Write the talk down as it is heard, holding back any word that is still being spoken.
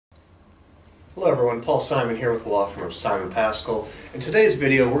Hello everyone, Paul Simon here with the law firm of Simon Paschal. In today's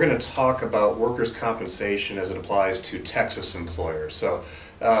video we're going to talk about workers' compensation as it applies to Texas employers. So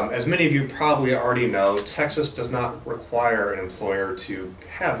as many of you probably already know, Texas does not require an employer to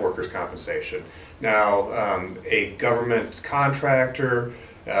have workers' compensation. Now a government contractor,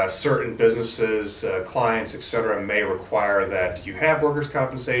 certain businesses, clients, etc. may require that you have workers'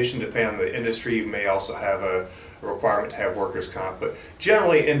 compensation. Depending on the industry, you may also have a requirement to have workers' comp, but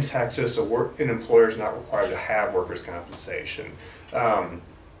generally in Texas, an employer is not required to have workers' compensation.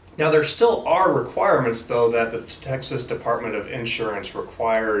 Now there still are requirements though that the Texas Department of Insurance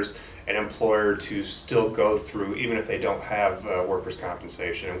requires an employer to still go through even if they don't have workers'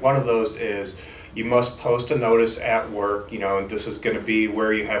 compensation. And one of those is you must post a notice at work, and this is going to be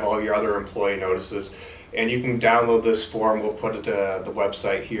where you have all your other employee notices. And you can download this form. We'll put it to the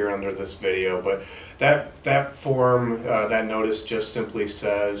website here under this video. But that form, that notice just simply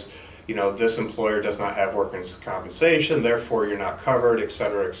says, this employer does not have workers' compensation, therefore you're not covered,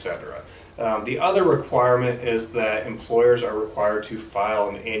 etc., etc. The other requirement is that employers are required to file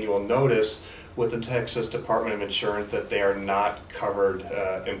an annual notice with the Texas Department of Insurance that they are not covered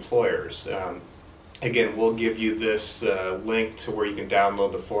employers. Again, we'll give you this link to where you can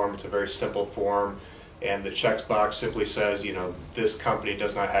download the form. It's a very simple form. And the checkbox simply says, this company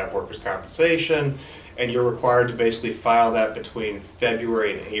does not have workers' compensation, and you're required to basically file that between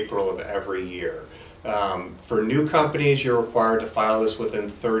February and April of every year. For new companies, you're required to file this within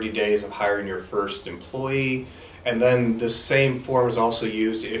 30 days of hiring your first employee. And then this same form is also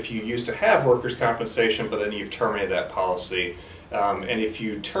used if you used to have workers' compensation, but then you've terminated that policy. And if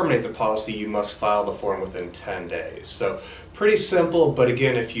you terminate the policy, you must file the form within 10 days. So pretty simple, but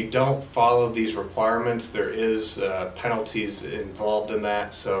again, if you don't follow these requirements, there is penalties involved in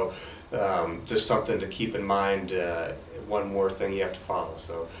that. So just something to keep in mind, one more thing you have to follow.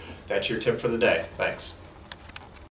 So that's your tip for the day. Thanks.